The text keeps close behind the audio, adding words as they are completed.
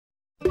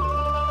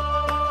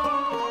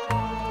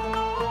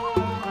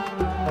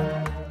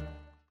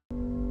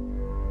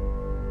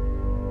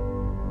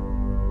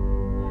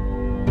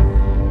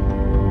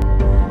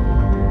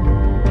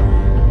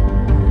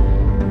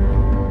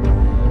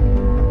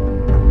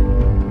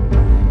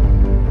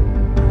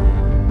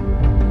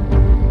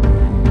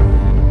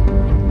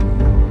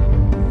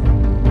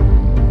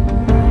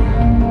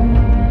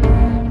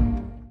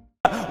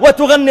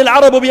تغني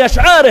العرب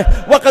بأشعاره: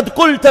 وقد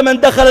قلت من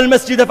دخل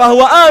المسجد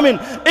فهو آمن،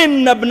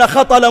 إن ابن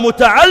خطل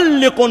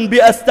متعلق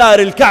بأستار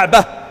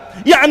الكعبة.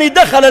 يعني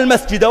دخل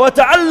المسجد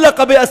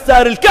وتعلق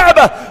بأستار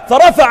الكعبة،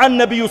 فرفع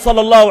النبي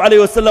صلى الله عليه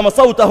وسلم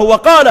صوته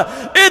وقال: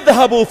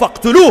 اذهبوا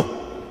فاقتلوه،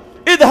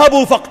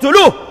 اذهبوا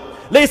فاقتلوه،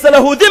 ليس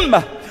له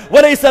ذمة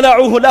وليس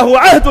له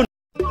عهد